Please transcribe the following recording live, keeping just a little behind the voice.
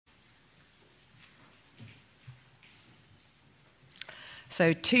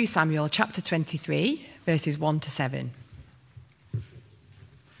So 2 Samuel chapter 23, verses 1 to 7.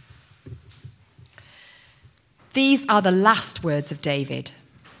 These are the last words of David.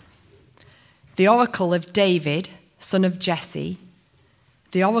 The oracle of David, son of Jesse,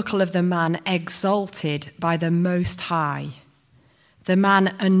 the oracle of the man exalted by the Most High, the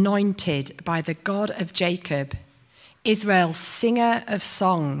man anointed by the God of Jacob, Israel's singer of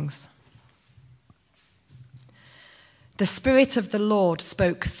songs. The Spirit of the Lord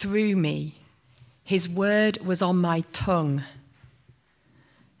spoke through me. His word was on my tongue.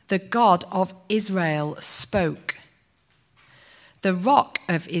 The God of Israel spoke. The Rock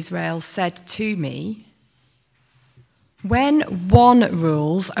of Israel said to me, when one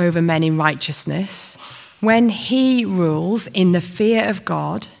rules over men in righteousness, when he rules in the fear of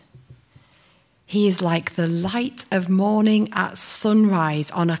God, he is like the light of morning at sunrise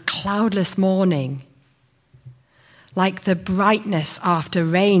on a cloudless morning, like the brightness after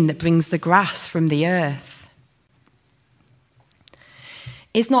rain that brings the grass from the earth.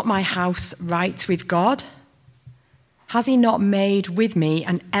 Is not my house right with God? Has he not made with me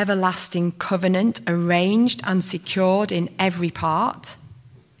an everlasting covenant arranged and secured in every part?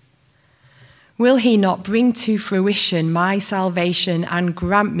 Will he not bring to fruition my salvation and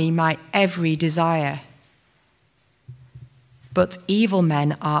grant me my every desire? But evil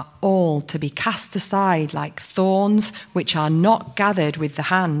men are all to be cast aside like thorns which are not gathered with the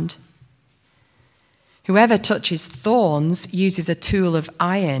hand. Whoever touches thorns uses a tool of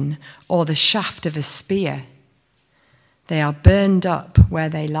iron or the shaft of a spear. They are burned up where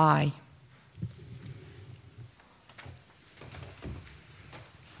they lie.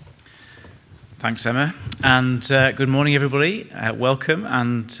 Thanks, Emma. And good morning, everybody. Welcome.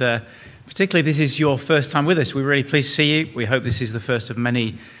 And particularly, this is your first time with us. We're really pleased to see you. We hope this is the first of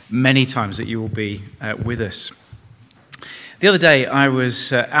many, many times that you will be with us. The other day, I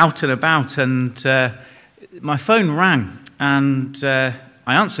was out and about, and my phone rang, and I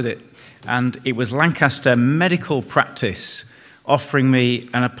answered it. And it was Lancaster Medical Practice offering me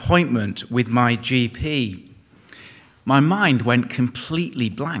an appointment with my GP. My mind went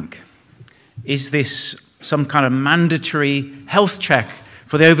completely blank. Is this some kind of mandatory health check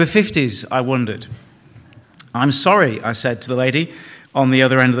for the over 50s, I wondered. I'm sorry, I said to the lady on the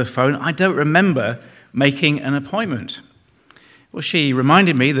other end of the phone. I don't remember making an appointment. Well, she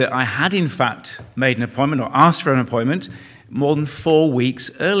reminded me that I had in fact made an appointment or asked for an appointment more than 4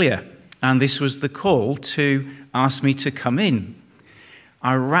 weeks earlier. And this was the call to ask me to come in.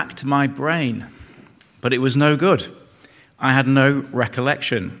 I racked my brain, but it was no good. I had no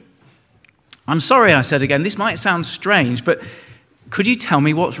recollection. I'm sorry, I said again, this might sound strange, but could you tell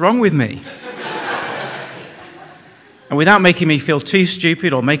me what's wrong with me? And without making me feel too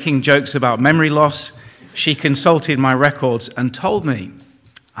stupid or making jokes about memory loss, she consulted my records and told me.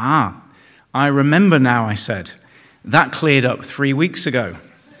 I remember now, I said. That cleared up 3 weeks ago.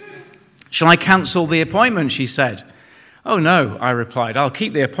 Shall I cancel the appointment, she said. Oh, no, I replied. I'll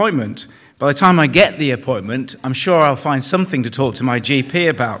keep the appointment. By the time I get the appointment, I'm sure I'll find something to talk to my GP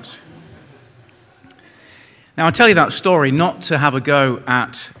about. Now, I tell you that story not to have a go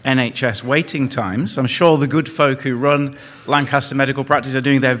at NHS waiting times. I'm sure the good folk who run Lancaster Medical Practice are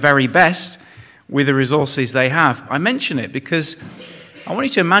doing their very best with the resources they have. I mention it because I want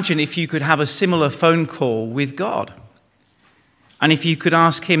you to imagine if you could have a similar phone call with God. And if you could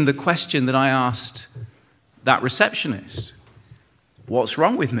ask him the question that I asked that receptionist, what's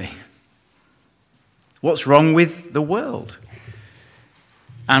wrong with me? What's wrong with the world?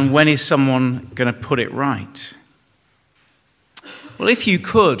 And when is someone going to put it right? Well, if you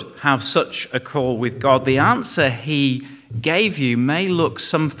could have such a call with God, the answer he gave you may look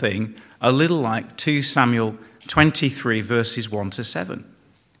something a little like 2 Samuel 23, verses 1 to 7.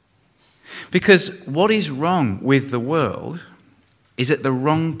 Because what is wrong with the world is that the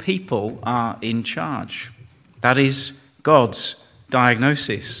wrong people are in charge. That is God's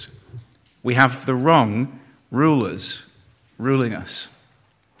diagnosis. We have the wrong rulers ruling us.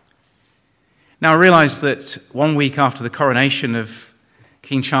 Now, I realise that 1 week after the coronation of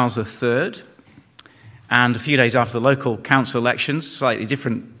King Charles III, and a few days after the local council elections, slightly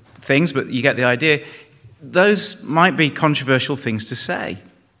different things, but you get the idea, those might be controversial things to say.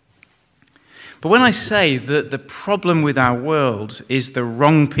 But when I say that the problem with our world is the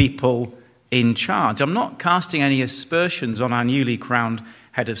wrong people in charge, I'm not casting any aspersions on our newly crowned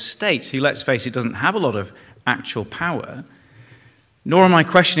head of state, who, let's face it, doesn't have a lot of actual power, nor am I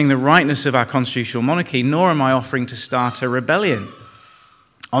questioning the rightness of our constitutional monarchy, nor am I offering to start a rebellion.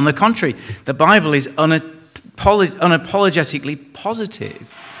 On the contrary, the Bible is unapologetically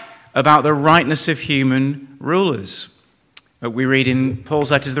positive about the rightness of human rulers. We read in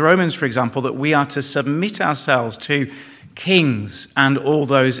Paul's letter to the Romans, for example, that we are to submit ourselves to kings and all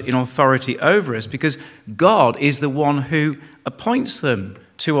those in authority over us because God is the one who appoints them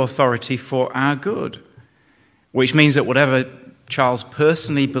to authority for our good, which means that whatever Charles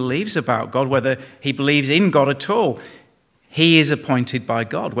personally believes about God, whether he believes in God at all, he is appointed by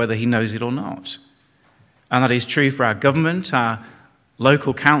God, whether he knows it or not. And that is true for our government, our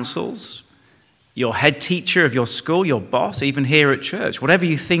local councils, your head teacher of your school, your boss, even here at church. Whatever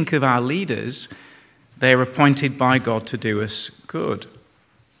you think of our leaders, they are appointed by God to do us good.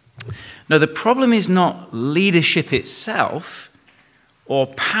 Now, the problem is not leadership itself, or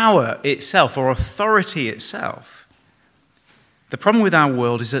power itself, or authority itself. The problem with our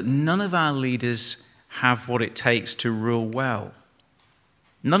world is that none of our leaders have what it takes to rule well.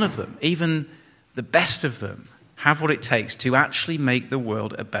 None of them, even the best of them, have what it takes to actually make the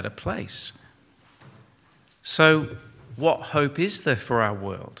world a better place. So, what hope is there for our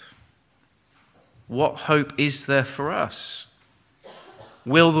world? What hope is there for us?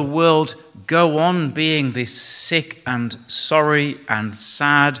 Will the world go on being this sick and sorry and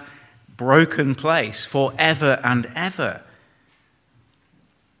sad, broken place forever and ever?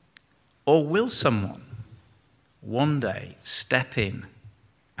 Or will someone one day step in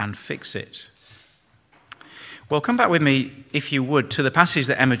and fix it? Well, come back with me, if you would, to the passage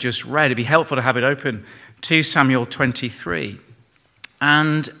that Emma just read. It'd be helpful to have it open, 2 Samuel 23.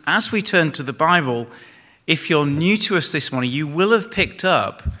 And as we turn to the Bible, if you're new to us this morning, you will have picked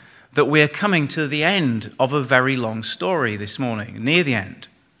up that we're coming to the end of a very long story this morning, near the end.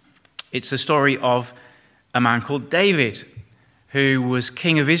 It's the story of a man called David, who was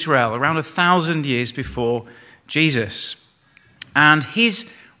king of Israel around 1,000 years before Jesus. And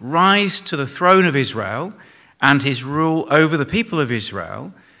his rise to the throne of Israel and his rule over the people of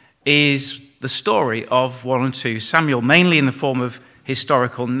Israel is the story of 1 and 2 Samuel, mainly in the form of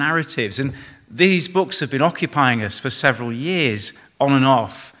historical narratives. And these books have been occupying us for several years, on and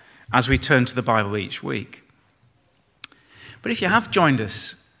off, as we turn to the Bible each week. But if you have joined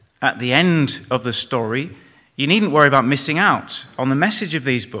us at the end of the story, you needn't worry about missing out on the message of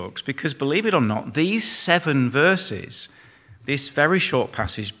these books, because believe it or not, these 7 verses, this very short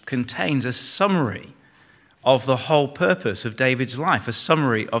passage, contains a summary of the whole purpose of David's life, a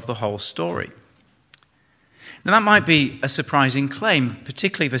summary of the whole story. Now, that might be a surprising claim,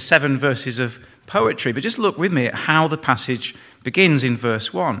 particularly for 7 verses of poetry, but just look with me at how the passage begins in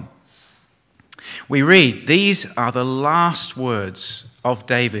verse 1. We read, "These are the last words of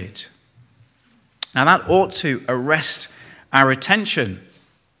David." Now, that ought to arrest our attention.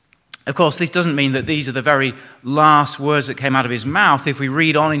 Of course, this doesn't mean that these are the very last words that came out of his mouth. If we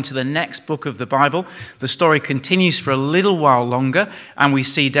read on into the next book of the Bible, the story continues for a little while longer, and we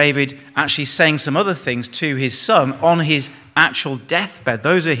see David actually saying some other things to his son on his actual deathbed.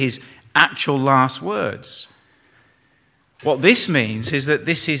 Those are his actual last words. What this means is that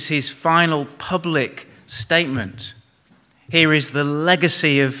this is his final public statement. Here is the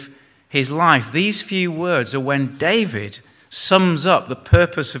legacy of his life. These few words are when David sums up the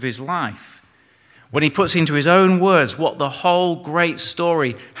purpose of his life, when he puts into his own words what the whole great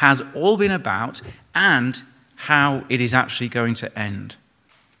story has all been about and how it is actually going to end.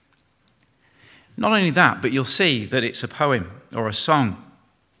 Not only that, but you'll see that it's a poem or a song.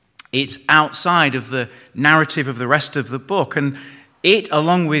 It's outside of the narrative of the rest of the book, and it,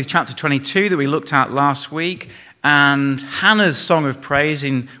 along with chapter 22 that we looked at last week, and Hannah's song of praise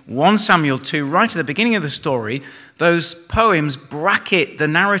in 1 Samuel 2, right at the beginning of the story, those poems bracket the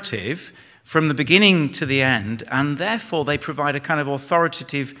narrative from the beginning to the end, and therefore they provide a kind of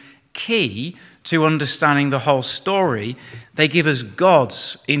authoritative key to understanding the whole story. They give us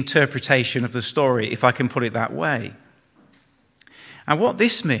God's interpretation of the story, if I can put it that way. And what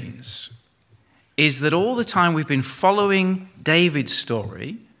this means is that all the time we've been following David's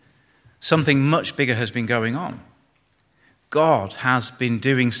story, something much bigger has been going on. God has been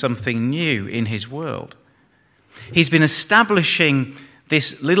doing something new in his world. He's been establishing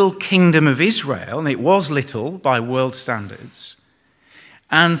this little kingdom of Israel, and it was little by world standards,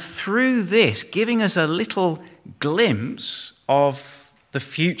 and through this giving us a little glimpse of the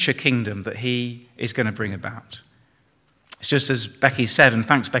future kingdom that he is going to bring about. It's just as Becky said, and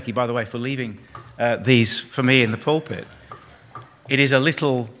thanks Becky, by the way, for leaving these for me in the pulpit. It is a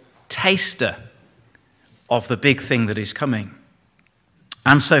little taster of the big thing that is coming.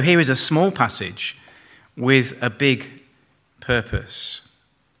 And so here is a small passage with a big purpose.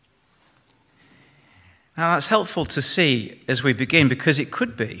 Now that's helpful to see as we begin, because it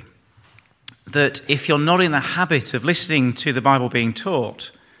could be that if you're not in the habit of listening to the Bible being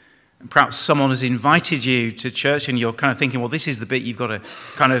taught, Perhaps someone has invited you to church and you're kind of thinking, well, this is the bit you've got to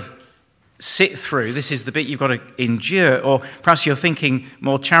kind of sit through. This is the bit you've got to endure. Or perhaps you're thinking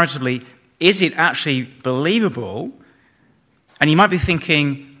more charitably, is it actually believable? And you might be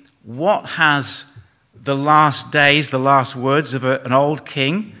thinking, what has the last days, the last words of an old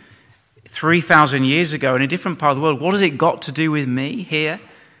king 3,000 years ago in a different part of the world, what has it got to do with me here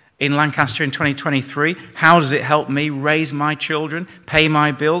in Lancaster in 2023? How does it help me raise my children, pay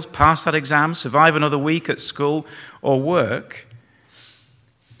my bills, pass that exam, survive another week at school or work?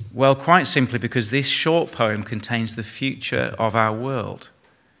 Well, quite simply because this short poem contains the future of our world.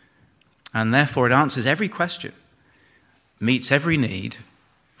 And therefore it answers every question, meets every need,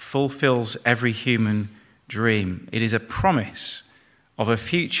 fulfills every human dream. It is a promise of a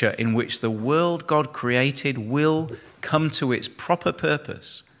future in which the world God created will come to its proper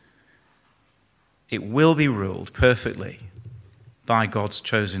purpose. It will be ruled perfectly by God's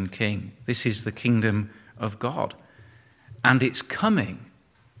chosen king. This is the kingdom of God. And its coming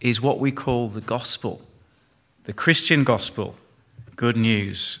is what we call the gospel, the Christian gospel, good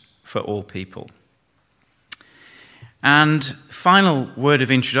news for all people. And final word of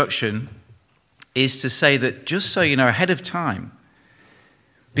introduction is to say that just so you know ahead of time,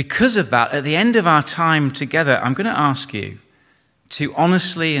 because of that, at the end of our time together, I'm going to ask you to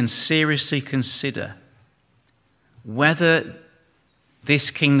honestly and seriously consider whether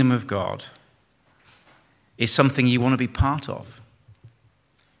this kingdom of God is something you want to be part of,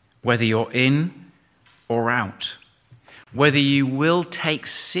 whether you're in or out, whether you will take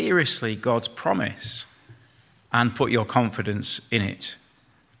seriously God's promise and put your confidence in it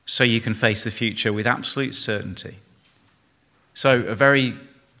so you can face the future with absolute certainty. So a very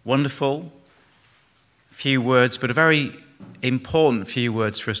wonderful few words, but a very important few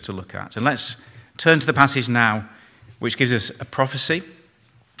words for us to look at. And let's turn to the passage now, which gives us a prophecy,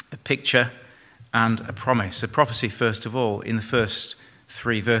 a picture, and a promise. A prophecy, first of all, in the first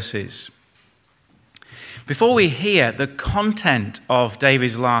 3 verses. Before we hear the content of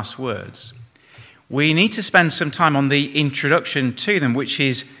David's last words, we need to spend some time on the introduction to them, which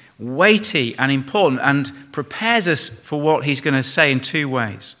is weighty and important and prepares us for what he's going to say in 2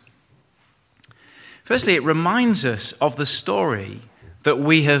 ways. Firstly, it reminds us of the story that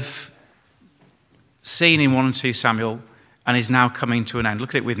we have seen in 1 and 2 Samuel and is now coming to an end. Look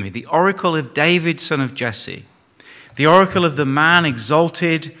at it with me. The oracle of David, son of Jesse. The oracle of the man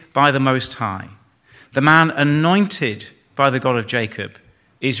exalted by the Most High. The man anointed by the God of Jacob,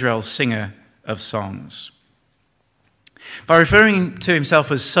 Israel's singer of songs. By referring to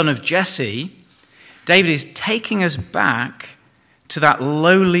himself as son of Jesse, David is taking us back to that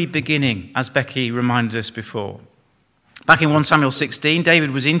lowly beginning, as Becky reminded us before. Back in 1 Samuel 16,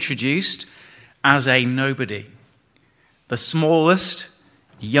 David was introduced as a nobody, the smallest,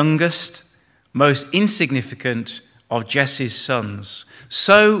 youngest, most insignificant of Jesse's sons.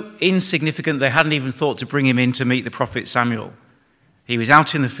 So insignificant they hadn't even thought to bring him in to meet the prophet Samuel. He was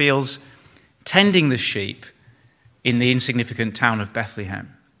out in the fields tending the sheep in the insignificant town of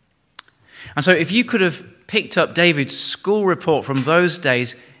Bethlehem. And so if you could have picked up David's school report from those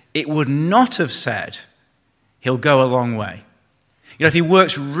days, it would not have said, he'll go a long way. You know, if he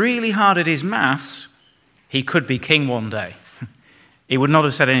works really hard at his maths, he could be king one day. It would not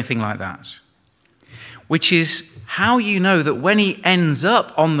have said anything like that. Which is how you know that when he ends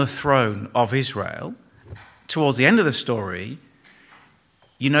up on the throne of Israel, towards the end of the story,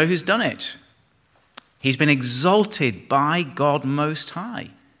 you know who's done it. He's been exalted by God Most High.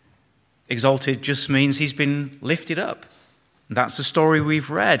 Exalted just means he's been lifted up. That's the story we've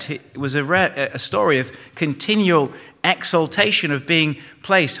read. It was a story of continual exaltation, of being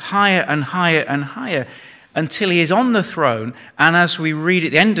placed higher and higher and higher until he is on the throne. And as we read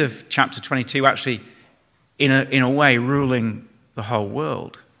at the end of chapter 22, actually, in a way, ruling the whole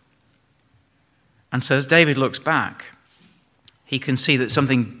world. And so as David looks back, he can see that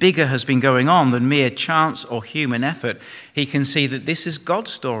something bigger has been going on than mere chance or human effort. He can see that this is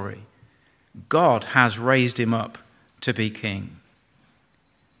God's story. God has raised him up to be king.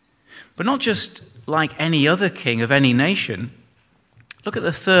 But not just like any other king of any nation. Look at the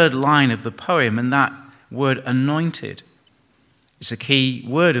 3rd line of the poem and that word anointed. It's a key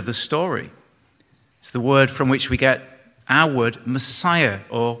word of the story. It's the word from which we get our word Messiah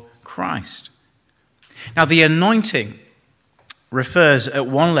or Christ. Now the anointing refers at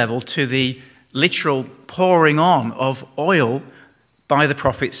one level to the literal pouring on of oil by the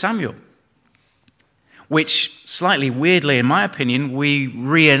prophet Samuel, which slightly weirdly, in my opinion, we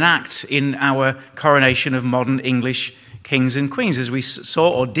reenact in our coronation of modern English kings and queens, as we saw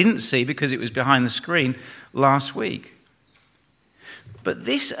or didn't see because it was behind the screen last week. But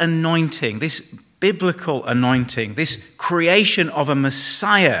this anointing, this biblical anointing, this creation of a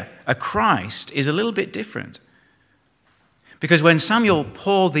Messiah, a Christ, is a little bit different. Because when Samuel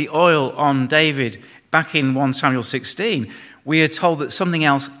poured the oil on David back in 1 Samuel 16, we are told that something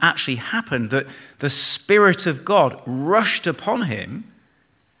else actually happened, that the Spirit of God rushed upon him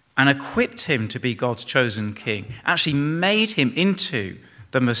and equipped him to be God's chosen king, actually made him into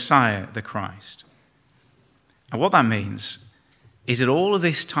the Messiah, the Christ. And what that means is that all of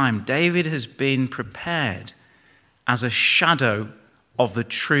this time, David has been prepared as a shadow of the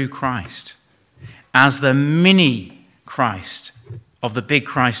true Christ, as the mini Christ of the big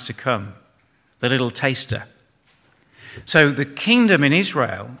Christ to come, the little taster. So the kingdom in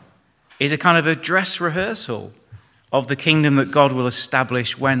Israel is a kind of a dress rehearsal of the kingdom that God will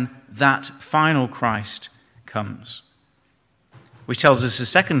establish when that final Christ comes. Which tells us the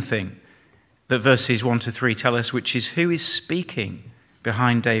second thing that verses 1 to 3 tell us, which is who is speaking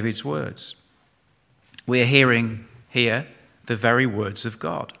behind David's words. We are hearing here the very words of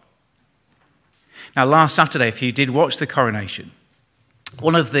God. Now, last Saturday, if you did watch the coronation,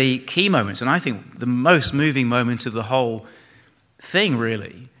 one of the key moments, and I think the most moving moment of the whole thing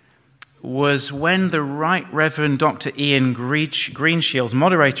really, was when the Right Reverend Dr. Ian Greenshields,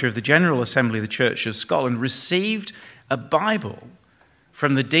 moderator of the General Assembly of the Church of Scotland, received a Bible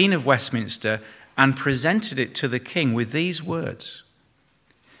from the Dean of Westminster and presented it to the King with these words.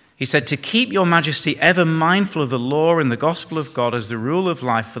 He said, "To keep your majesty ever mindful of the law and the gospel of God as the rule of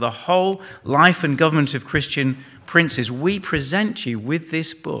life for the whole life and government of Christian princes, we present you with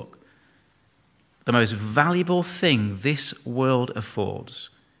this book, the most valuable thing this world affords.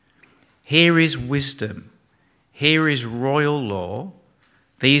 Here is wisdom. Here is royal law.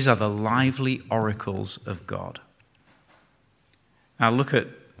 These are the lively oracles of God." Now look at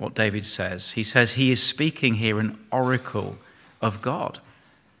what David says. He says he is speaking here an oracle of God.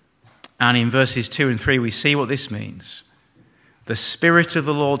 And in verses 2 and 3, we see what this means. The Spirit of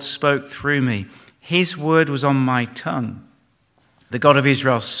the Lord spoke through me. His word was on my tongue. The God of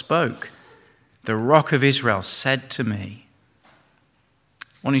Israel spoke. The Rock of Israel said to me. I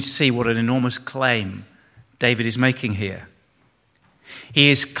want you to see what an enormous claim David is making here. He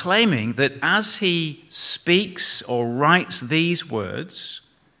is claiming that as he speaks or writes these words,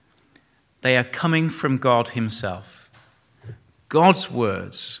 they are coming from God himself. God's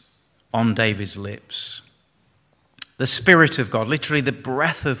words on David's lips. The Spirit of God, literally the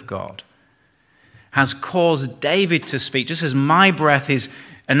breath of God, has caused David to speak. Just as my breath is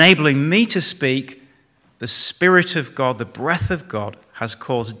enabling me to speak, the Spirit of God, the breath of God, has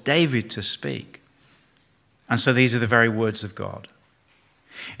caused David to speak. And so these are the very words of God.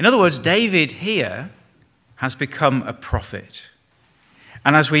 In other words, David here has become a prophet.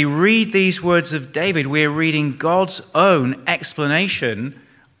 And as we read these words of David, we are reading God's own explanation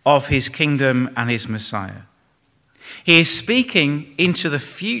of his kingdom and his Messiah. He is speaking into the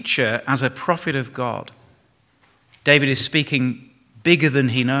future as a prophet of God. David is speaking bigger than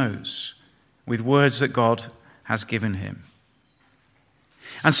he knows, with words that God has given him.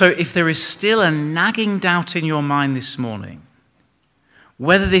 And so if there is still a nagging doubt in your mind this morning,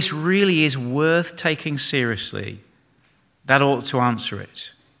 whether this really is worth taking seriously, that ought to answer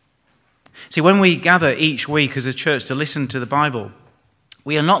it. See, when we gather each week as a church to listen to the Bible,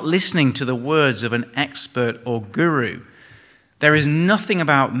 we are not listening to the words of an expert or guru. There is nothing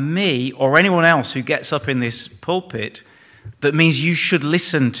about me or anyone else who gets up in this pulpit that means you should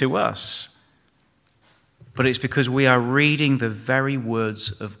listen to us. But it's because we are reading the very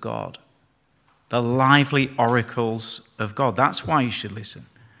words of God, the lively oracles of God. That's why you should listen.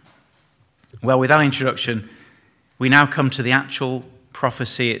 Well, with that introduction, we now come to the actual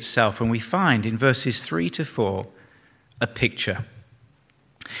prophecy itself, and we find in verses 3 to 4 a picture.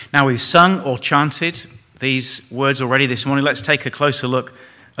 Now, we've sung or chanted these words already this morning. Let's take a closer look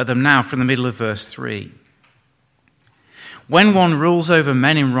at them now from the middle of verse 3. When one rules over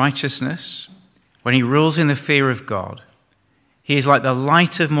men in righteousness, when he rules in the fear of God, he is like the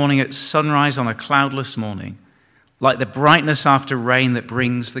light of morning at sunrise on a cloudless morning, like the brightness after rain that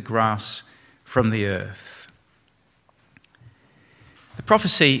brings the grass from the earth. The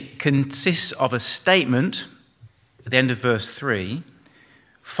prophecy consists of a statement at the end of verse 3,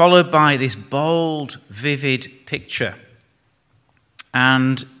 followed by this bold, vivid picture.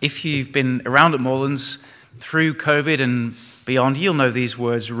 And if you've been around at Morelands through COVID and beyond, you'll know these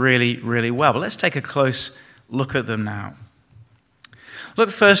words really, really well. But let's take a close look at them now. Look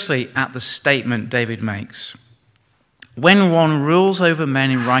firstly at the statement David makes. When one rules over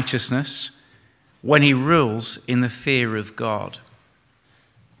men in righteousness, when he rules in the fear of God.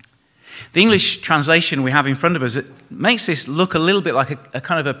 The English translation we have in front of us makes this look a little bit like a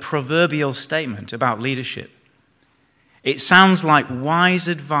kind of a proverbial statement about leadership. It sounds like wise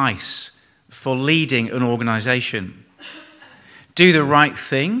advice for leading an organization. Do the right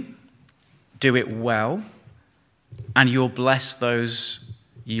thing, do it well, and you'll bless those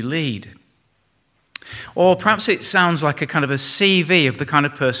you lead. Or perhaps it sounds like a kind of a CV of the kind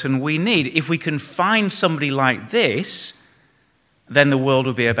of person we need. If we can find somebody like this, then the world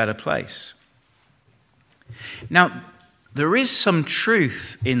will be a better place. Now, there is some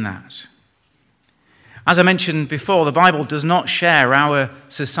truth in that. As I mentioned before, the Bible does not share our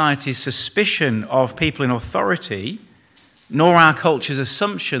society's suspicion of people in authority, nor our culture's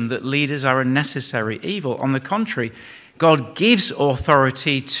assumption that leaders are a necessary evil. On the contrary, God gives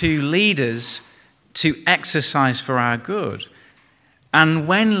authority to leaders to exercise for our good. And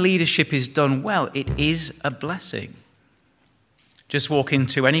when leadership is done well, it is a blessing. Just walk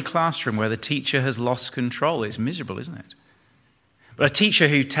into any classroom where the teacher has lost control. It's miserable, isn't it? But a teacher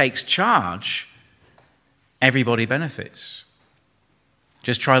who takes charge, everybody benefits.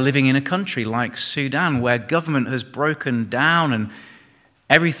 Just try living in a country like Sudan, where government has broken down and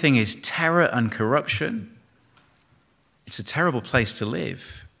everything is terror and corruption. It's a terrible place to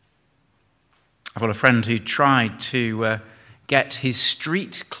live. I've got a friend who tried to get his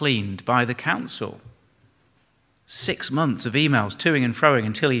street cleaned by the council. 6 months of emails toing and froing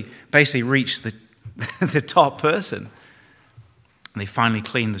until he basically reached the top person. And they finally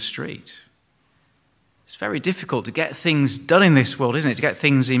cleaned the street. It's very difficult to get things done in this world, isn't it? To get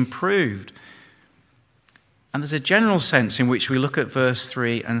things improved. And there's a general sense in which we look at verse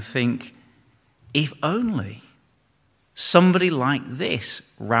 3 and think, if only somebody like this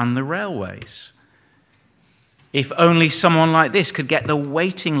ran the railways. If only someone like this could get the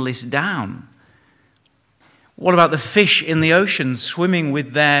waiting list down. What about the fish in the ocean swimming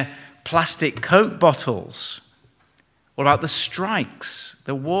with their plastic Coke bottles? What about the strikes,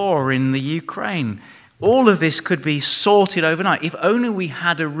 the war in the Ukraine? All of this could be sorted overnight. If only we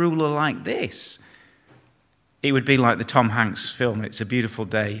had a ruler like this, it would be like the Tom Hanks film, It's a Beautiful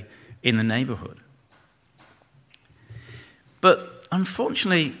Day in the Neighborhood. But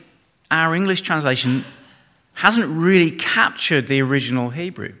unfortunately, our English translation hasn't really captured the original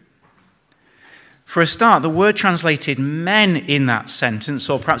Hebrew. For a start, the word translated men in that sentence,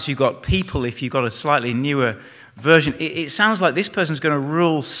 or perhaps you've got people if you've got a slightly newer version, it sounds like this person's going to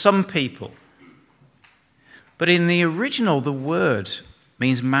rule some people. But in the original, the word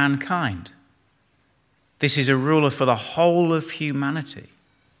means mankind. This is a ruler for the whole of humanity.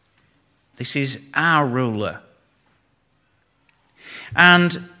 This is our ruler.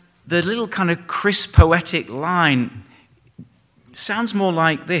 And the little kind of crisp poetic line sounds more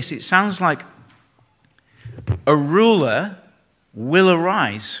like this. It sounds like a ruler will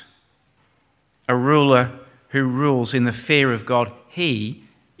arise. A ruler who rules in the fear of God. He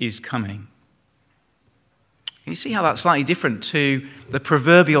is coming. Can you see how that's slightly different to the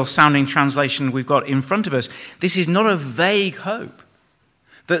proverbial sounding translation we've got in front of us? This is not a vague hope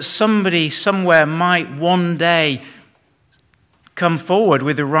that somebody somewhere might one day come forward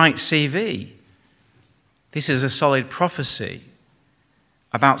with the right CV. This is a solid prophecy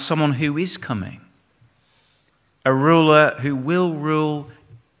about someone who is coming. A ruler who will rule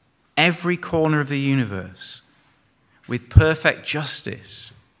every corner of the universe with perfect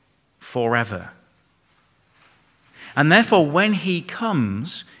justice forever. And therefore, when he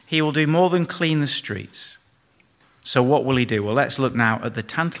comes, he will do more than clean the streets. So what will he do? Well, let's look now at the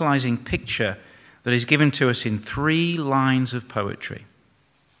tantalizing picture that is given to us in 3 lines of poetry.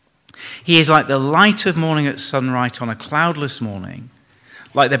 He is like the light of morning at sunrise on a cloudless morning,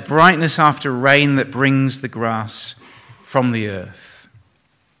 like the brightness after rain that brings the grass from the earth.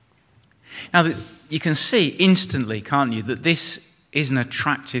 Now, you can see instantly, can't you, that this is an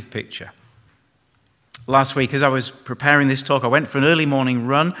attractive picture. Last week, as I was preparing this talk, I went for an early morning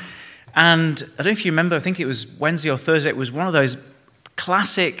run, and I don't know if you remember, I think it was Wednesday or Thursday, it was one of those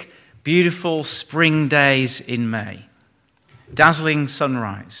classic, beautiful spring days in May. Dazzling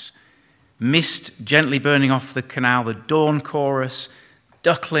sunrise, mist gently burning off the canal, the dawn chorus,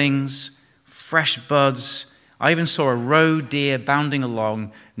 ducklings, fresh buds. I even saw a roe deer bounding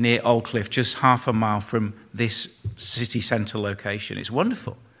along near Old Cliff, just half a mile from this city centre location. It's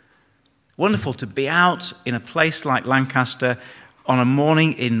wonderful. Wonderful to be out in a place like Lancaster on a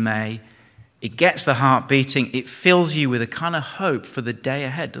morning in May. It gets the heart beating. It fills you with a kind of hope for the day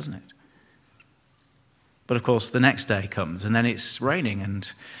ahead, doesn't it? But of course, the next day comes, and then it's raining,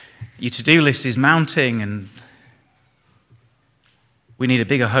 and your to-do list is mounting, and we need a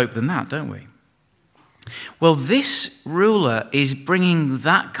bigger hope than that, don't we? Well, this ruler is bringing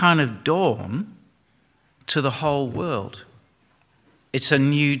that kind of dawn to the whole world. It's a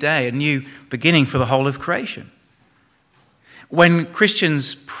new day, a new beginning for the whole of creation. When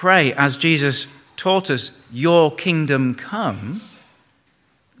Christians pray, as Jesus taught us, your kingdom come,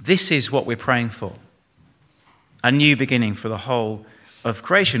 this is what we're praying for. A new beginning for the whole of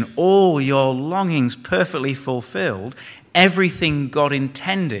creation. All your longings perfectly fulfilled, everything God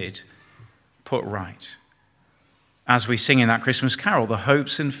intended put right. As we sing in that Christmas carol, the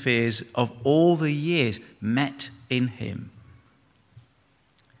hopes and fears of all the years met in him.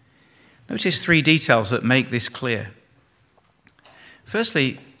 Notice three details that make this clear.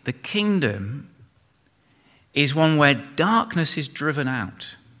 Firstly, the kingdom is one where darkness is driven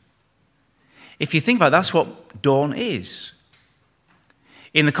out. If you think about it, that's what dawn is.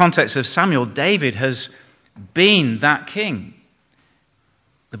 In the context of Samuel, David has been that king.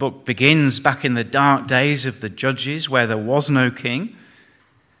 The book begins back in the dark days of the judges where there was no king.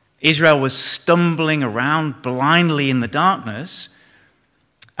 Israel was stumbling around blindly in the darkness.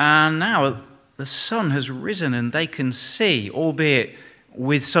 And now the sun has risen and they can see, albeit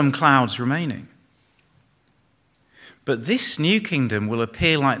with some clouds remaining. But this new kingdom will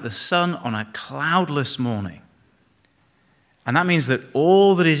appear like the sun on a cloudless morning. And that means that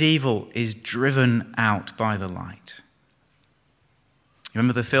all that is evil is driven out by the light. You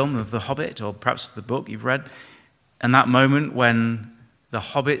remember the film of The Hobbit, or perhaps the book you've read? And that moment when the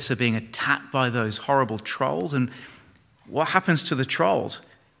hobbits are being attacked by those horrible trolls. And what happens to the trolls?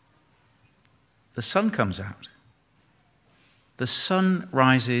 The sun comes out. The sun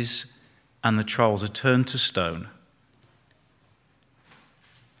rises and the trolls are turned to stone.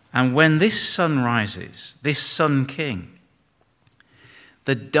 And when this sun rises, this sun king,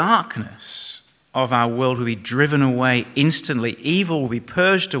 the darkness of our world will be driven away instantly. Evil will be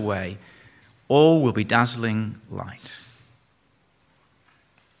purged away. All will be dazzling light.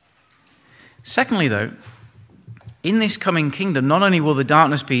 Secondly, though, in this coming kingdom, not only will the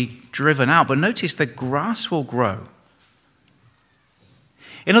darkness be driven out, but notice the grass will grow.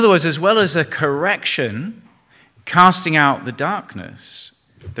 In other words, as well as a correction, casting out the darkness,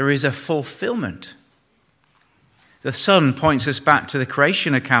 there is a fulfillment. The sun points us back to the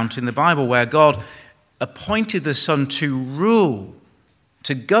creation account in the Bible where God appointed the sun to rule,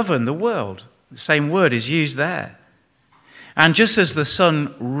 to govern the world. The same word is used there. And just as the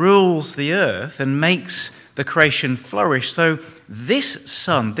sun rules the earth and makes the creation flourish, so this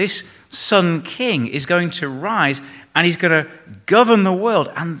sun king is going to rise and he's going to govern the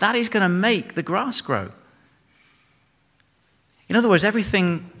world, and that is going to make the grass grow. In other words,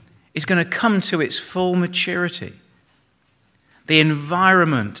 everything is going to come to its full maturity. The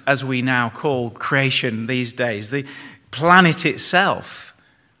environment, as we now call creation these days, the planet itself,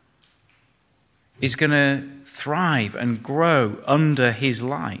 is going to thrive and grow under his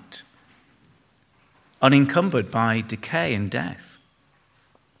light, unencumbered by decay and death.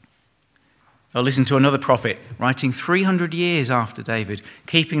 I'll listen to another prophet writing 300 years after David,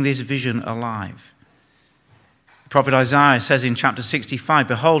 keeping this vision alive. The prophet Isaiah says in chapter 65,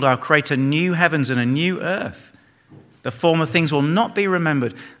 "Behold, I'll create a new heavens and a new earth. The former things will not be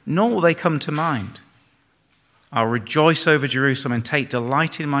remembered, nor will they come to mind. I'll rejoice over Jerusalem and take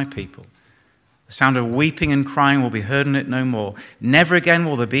delight in my people. The sound of weeping and crying will be heard in it no more. Never again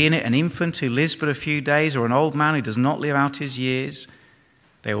will there be in it an infant who lives but a few days, or an old man who does not live out his years.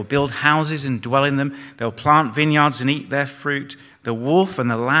 They will build houses and dwell in them. They will plant vineyards and eat their fruit. The wolf and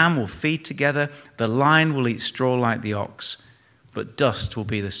the lamb will feed together. The lion will eat straw like the ox, but dust will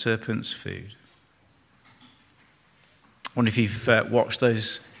be the serpent's food." I wonder if you've watched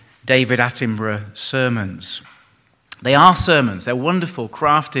those David Attenborough sermons. They are sermons. They're wonderful,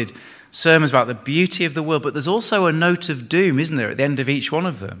 crafted sermons about the beauty of the world, but there's also a note of doom, isn't there, at the end of each one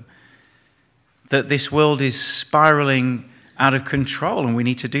of them? That this world is spiraling out of control and we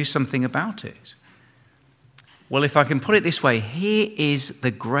need to do something about it. Well, if I can put it this way, here is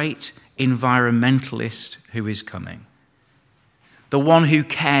the great environmentalist who is coming. The one who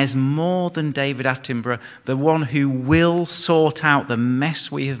cares more than David Attenborough, the one who will sort out the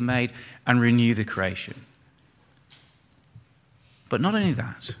mess we have made and renew the creation. But not only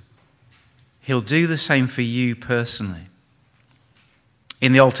that, he'll do the same for you personally.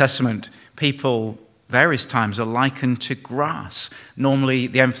 In the Old Testament, people various times are likened to grass. Normally,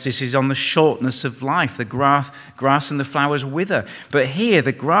 the emphasis is on the shortness of life. The grass and the flowers wither. But here,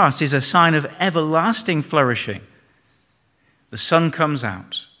 the grass is a sign of everlasting flourishing. The sun comes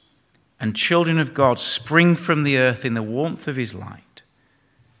out, and children of God spring from the earth in the warmth of his light.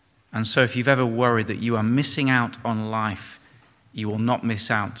 And so if you've ever worried that you are missing out on life, you will not miss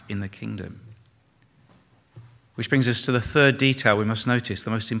out in the kingdom. Which brings us to the third detail we must notice,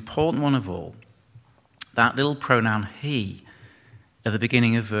 the most important one of all. that little pronoun he at the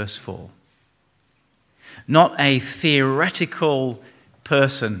beginning of verse 4. Not a theoretical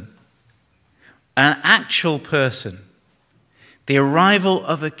person, an actual person, the arrival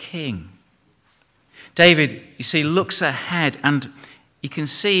of a king. David, you see, looks ahead, and you can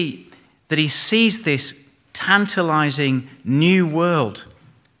see that he sees this tantalizing new world,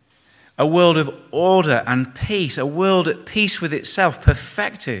 a world of order and peace, a world at peace with itself,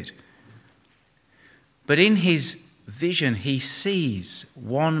 perfected. But in his vision, he sees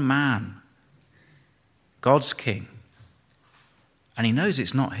one man, God's king, and he knows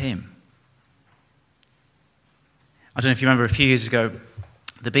it's not him. I don't know if you remember a few years ago,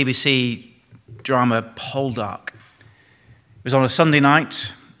 the BBC drama Poldark. It was on a Sunday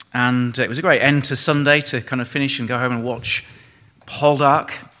night, and it was a great end to Sunday to kind of finish and go home and watch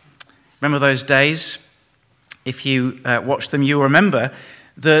Poldark. Remember those days? If you watched them, you'll remember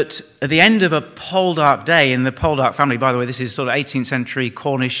that at the end of a Poldark day, in the Poldark family, by the way, this is sort of 18th century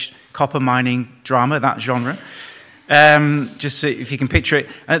Cornish copper mining drama, that genre. Just so if you can picture it.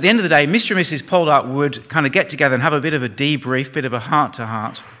 And at the end of the day, Mr. and Mrs. Poldark would kind of get together and have a bit of a debrief, bit of a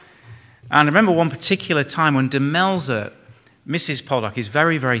heart-to-heart. And I remember one particular time when Demelza, Mrs. Poldark, is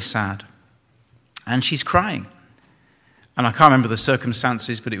very, very sad. And she's crying. And I can't remember the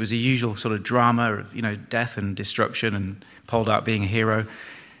circumstances, but it was a usual sort of drama of, death and destruction and Poldark being a hero.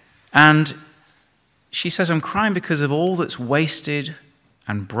 And she says, I'm crying because of all that's wasted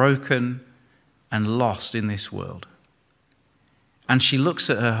and broken and lost in this world. And she looks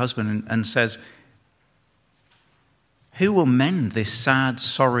at her husband and says, who will mend this sad,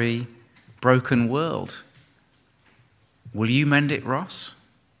 sorry, broken world? Will you mend it, Ross?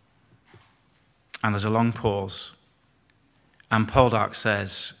 And there's a long pause. And Poldark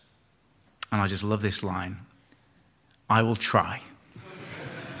says, and I just love this line, I will try.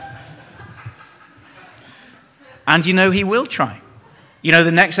 And he will try.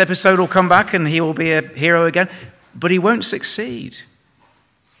 The next episode will come back and he will be a hero again, but he won't succeed.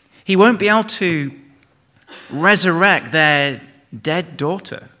 He won't be able to resurrect their dead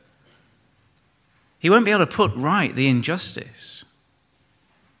daughter. He won't be able to put right the injustice.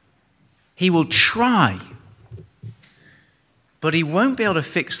 He will try, but he won't be able to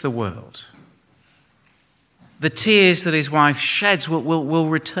fix the world. The tears that his wife sheds will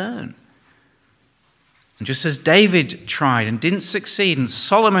return. And just as David tried and didn't succeed, and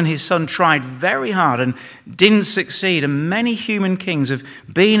Solomon, his son, tried very hard and didn't succeed, and many human kings have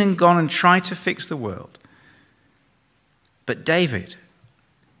been and gone and tried to fix the world. But David,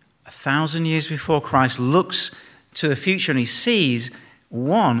 1,000 years before Christ, looks to the future and he sees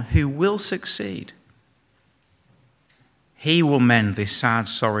one who will succeed. He will mend this sad,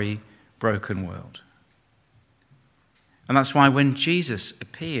 sorry, broken world. And that's why when Jesus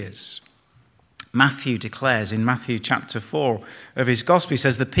appears, Matthew declares in Matthew chapter 4 of his gospel, he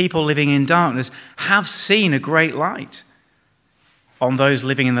says, the people living in darkness have seen a great light. On those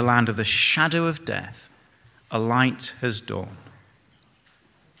living in the land of the shadow of death, a light has dawned.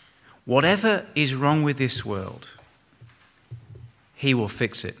 Whatever is wrong with this world, he will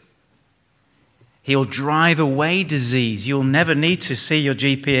fix it. He'll drive away disease. You'll never need to see your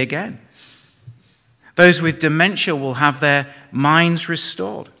GP again. Those with dementia will have their minds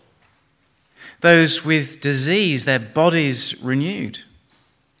restored. Those with disease, their bodies renewed.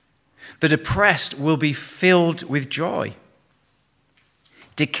 The depressed will be filled with joy.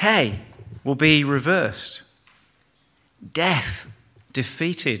 Decay will be reversed. Death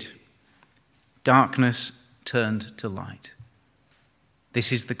defeated. Darkness turned to light.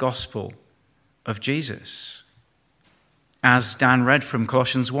 This is the gospel of Jesus. As Dan read from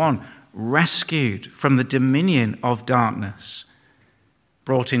Colossians 1, rescued from the dominion of darkness,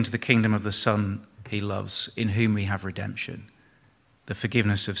 brought into the kingdom of the Son he loves, in whom we have redemption, the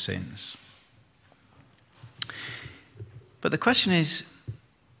forgiveness of sins. But the question is,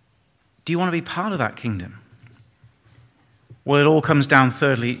 do you want to be part of that kingdom? Well, it all comes down,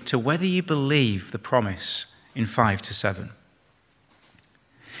 thirdly, to whether you believe the promise in 5-7.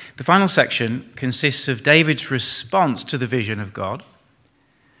 The final section consists of David's response to the vision of God,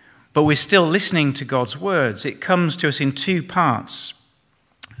 but we're still listening to God's words. It comes to us in two parts.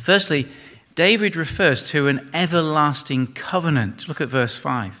 Firstly, David refers to an everlasting covenant. Look at verse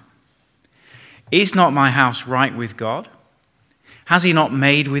 5. Is not my house right with God? Has he not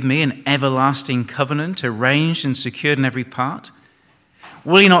made with me an everlasting covenant, arranged and secured in every part?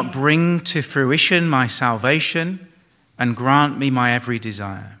 Will he not bring to fruition my salvation and grant me my every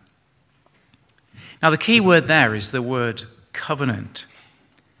desire? Now, the key word there is the word covenant.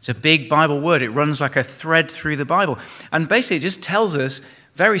 It's a big Bible word. It runs like a thread through the Bible. And basically it just tells us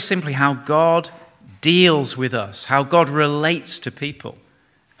very simply how God deals with us, how God relates to people,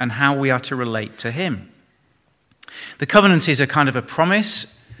 and how we are to relate to him. The covenant is a kind of a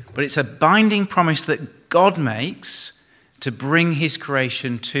promise, but it's a binding promise that God makes to bring his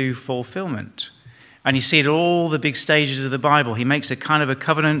creation to fulfillment. And you see it at all the big stages of the Bible. He makes a kind of a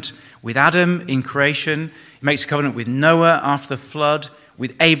covenant with Adam in creation. He makes a covenant with Noah after the flood,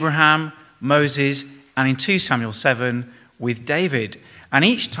 with Abraham, Moses, and in 2 Samuel 7 with David. And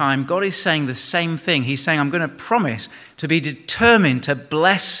each time God is saying the same thing. He's saying, I'm going to promise to be determined to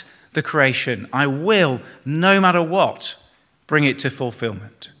bless the creation. I will, no matter what, bring it to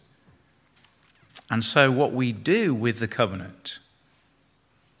fulfillment. And so what we do with the covenant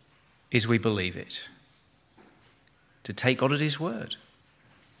is we believe it. To take God at his word.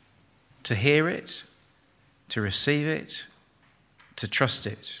 To hear it. To receive it. To trust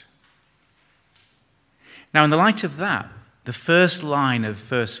it. Now, in the light of that, the first line of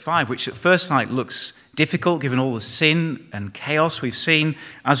verse 5, which at first sight looks difficult given all the sin and chaos we've seen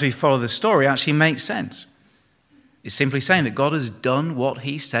as we follow the story, actually makes sense. It's simply saying that God has done what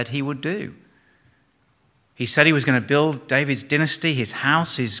he said he would do. He said he was going to build David's dynasty, his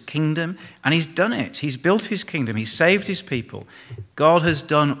house, his kingdom, and he's done it. He's built his kingdom. He's saved his people. God has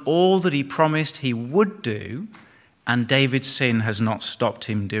done all that he promised he would do, and David's sin has not stopped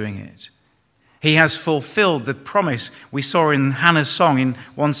him doing it. He has fulfilled the promise we saw in Hannah's song in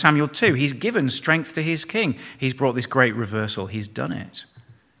 1 Samuel 2. He's given strength to his king. He's brought this great reversal. He's done it.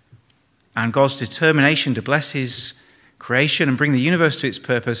 And God's determination to bless his creation and bring the universe to its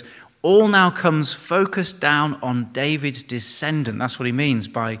purpose all now comes focused down on David's descendant. That's what he means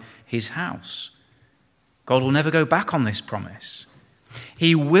by his house. God will never go back on this promise.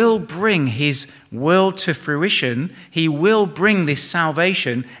 He will bring his world to fruition. He will bring this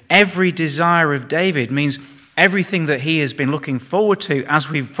salvation. Every desire of David means everything that he has been looking forward to as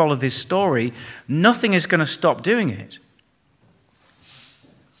we follow this story, nothing is going to stop doing it.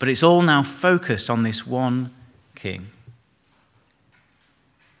 But it's all now focused on this one king.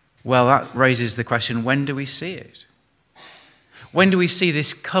 Well, that raises the question, when do we see it? When do we see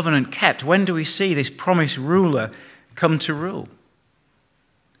this covenant kept? When do we see this promised ruler come to rule?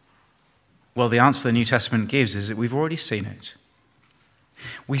 Well, the answer the New Testament gives is that we've already seen it.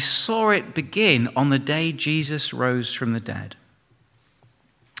 We saw it begin on the day Jesus rose from the dead.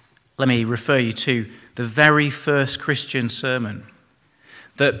 Let me refer you to the very first Christian sermon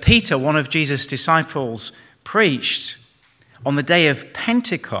that Peter, one of Jesus' disciples, preached on the day of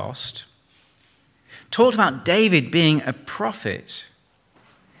Pentecost. Talked about David being a prophet.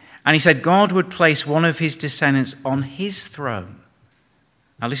 And he said God would place one of his descendants on his throne.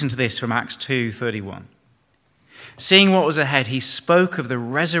 Now listen to this from Acts 2:31. Seeing what was ahead, he spoke of the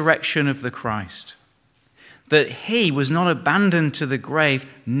resurrection of the Christ, that he was not abandoned to the grave,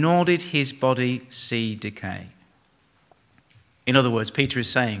 nor did his body see decay. In other words, Peter is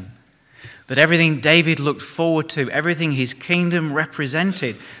saying that everything David looked forward to, everything his kingdom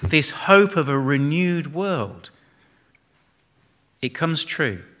represented, this hope of a renewed world, it comes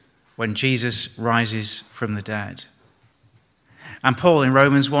true when Jesus rises from the dead. And Paul in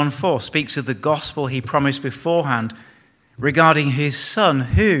Romans 1:4 speaks of the gospel he promised beforehand regarding his son,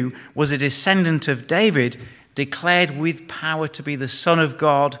 who was a descendant of David, declared with power to be the Son of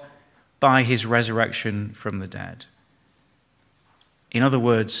God by his resurrection from the dead. In other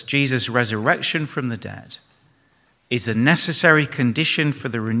words, Jesus' resurrection from the dead is the necessary condition for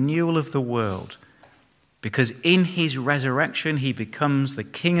the renewal of the world, because in his resurrection he becomes the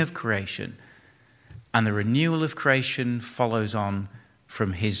King of creation, and the renewal of creation follows on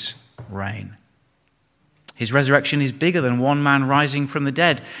from his reign. His resurrection is bigger than one man rising from the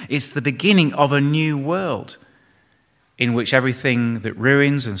dead. It's the beginning of a new world in which everything that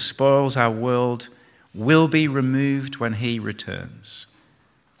ruins and spoils our world will be removed when he returns.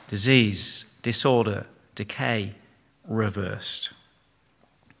 Disease, disorder, decay, reversed.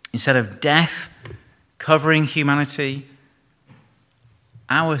 Instead of death covering humanity,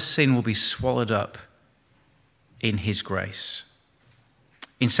 our sin will be swallowed up in his grace.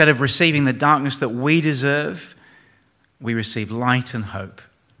 Instead of receiving the darkness that we deserve, we receive light and hope,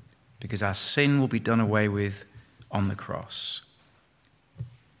 because our sin will be done away with on the cross.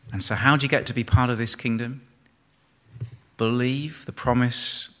 And so how do you get to be part of this kingdom? Believe the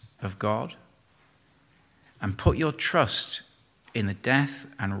promise of God and put your trust in the death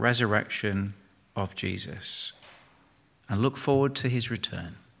and resurrection of Jesus, and look forward to his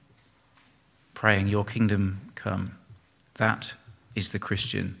return, praying your kingdom come. That is the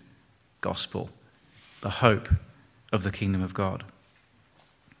Christian gospel, the hope of the kingdom of God.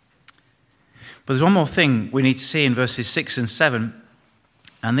 But there's one more thing we need to see in verses 6 and 7.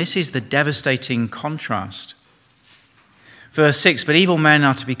 And this is the devastating contrast. Verse 6, but evil men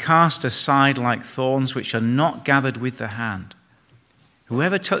are to be cast aside like thorns which are not gathered with the hand.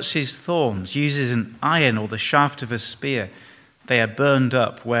 Whoever touches thorns uses an iron or the shaft of a spear. They are burned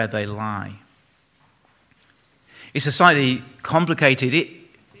up where they lie. It's a slightly complicated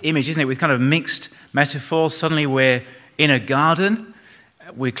image, isn't it, with kind of mixed metaphors. Suddenly we're in a garden,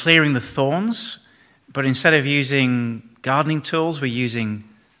 we're clearing the thorns, but instead of using gardening tools, we're using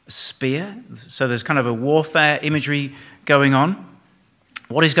a spear. So there's kind of a warfare imagery going on.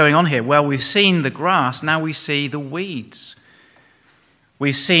 What is going on here? Well, we've seen the grass, now we see the weeds.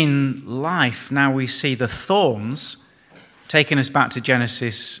 We've seen life, now we see the thorns, taking us back to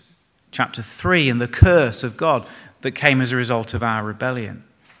Genesis chapter 3 and the curse of God that came as a result of our rebellion.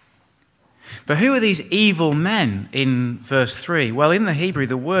 But who are these evil men in verse 3? Well, in the Hebrew,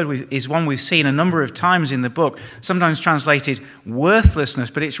 the word is one we've seen a number of times in the book, sometimes translated worthlessness,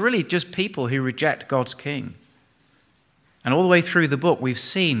 but it's really just people who reject God's king. And all the way through the book, we've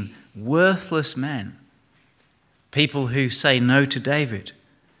seen worthless men, people who say no to David,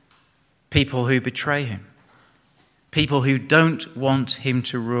 people who betray him, people who don't want him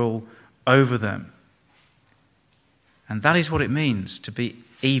to rule over them. And that is what it means to be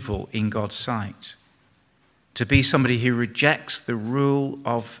evil in God's sight, to be somebody who rejects the rule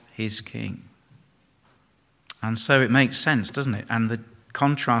of his king. And so it makes sense, doesn't it? And the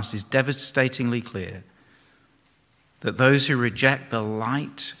contrast is devastatingly clear that those who reject the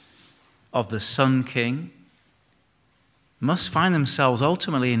light of the Son King must find themselves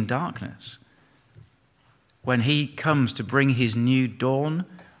ultimately in darkness when he comes to bring his new dawn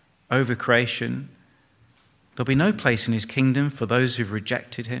over creation. There'll be no place in his kingdom for those who've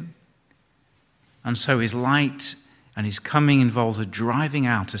rejected him. And so his light and his coming involves a driving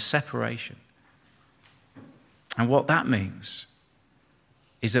out, a separation. And what that means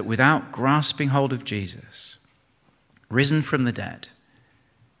is that without grasping hold of Jesus, risen from the dead,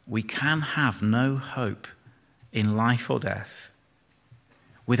 we can have no hope in life or death.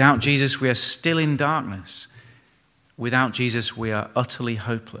 Without Jesus, we are still in darkness. Without Jesus, we are utterly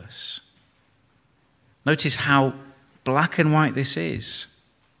hopeless. Notice how black and white this is.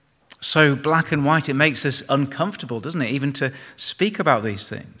 So black and white, it makes us uncomfortable, doesn't it, even to speak about these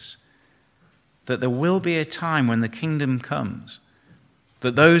things. That there will be a time when the kingdom comes,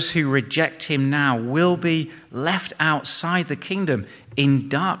 that those who reject him now will be left outside the kingdom in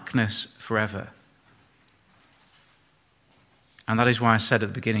darkness forever. And that is why I said at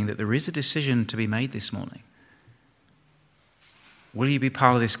the beginning that there is a decision to be made this morning. Will you be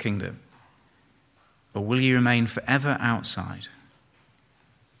part of this kingdom? Or will you remain forever outside?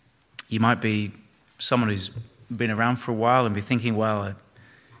 You might be someone who's been around for a while and be thinking, well,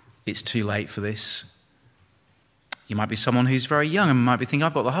 it's too late for this. You might be someone who's very young and might be thinking,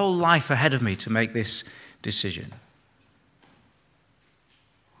 I've got the whole life ahead of me to make this decision.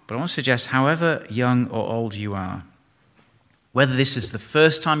 But I want to suggest, however young or old you are, whether this is the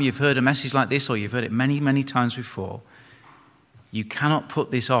first time you've heard a message like this or you've heard it many, many times before, you cannot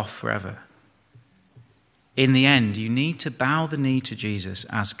put this off forever. In the end, you need to bow the knee to Jesus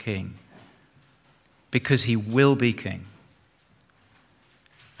as King, because he will be King.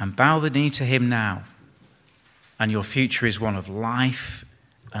 And bow the knee to him now, and your future is one of life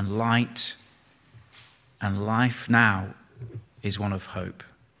and light, and life now is one of hope.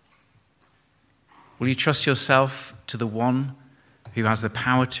 Will you trust yourself to the one who has the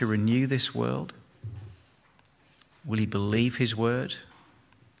power to renew this world? Will you believe his word?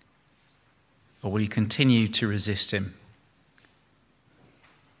 Or will you continue to resist him?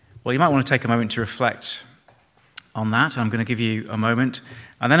 Well, you might want to take a moment to reflect on that. I'm going to give you a moment,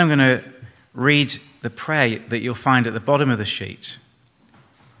 and then I'm going to read the prayer that you'll find at the bottom of the sheet.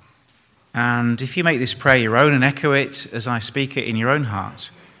 And if you make this prayer your own and echo it as I speak it in your own heart,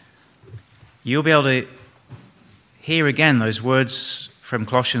 you'll be able to hear again those words from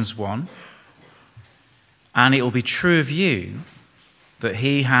Colossians 1, and it will be true of you that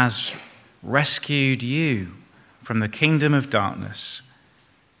he has rescued you from the kingdom of darkness,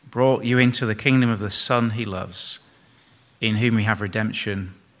 brought you into the kingdom of the Son he loves, in whom we have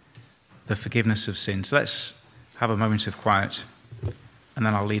redemption, the forgiveness of sins. So let's have a moment of quiet, and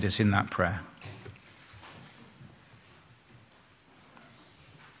then I'll lead us in that prayer.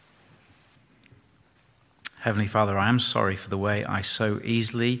 Heavenly Father, I am sorry for the way I so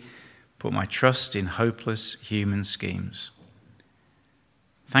easily put my trust in hopeless human schemes.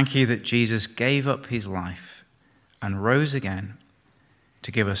 Thank you that Jesus gave up his life and rose again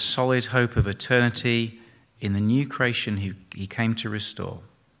to give us solid hope of eternity in the new creation he came to restore.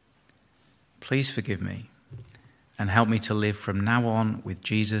 Please forgive me and help me to live from now on with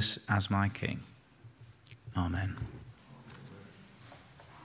Jesus as my King. Amen.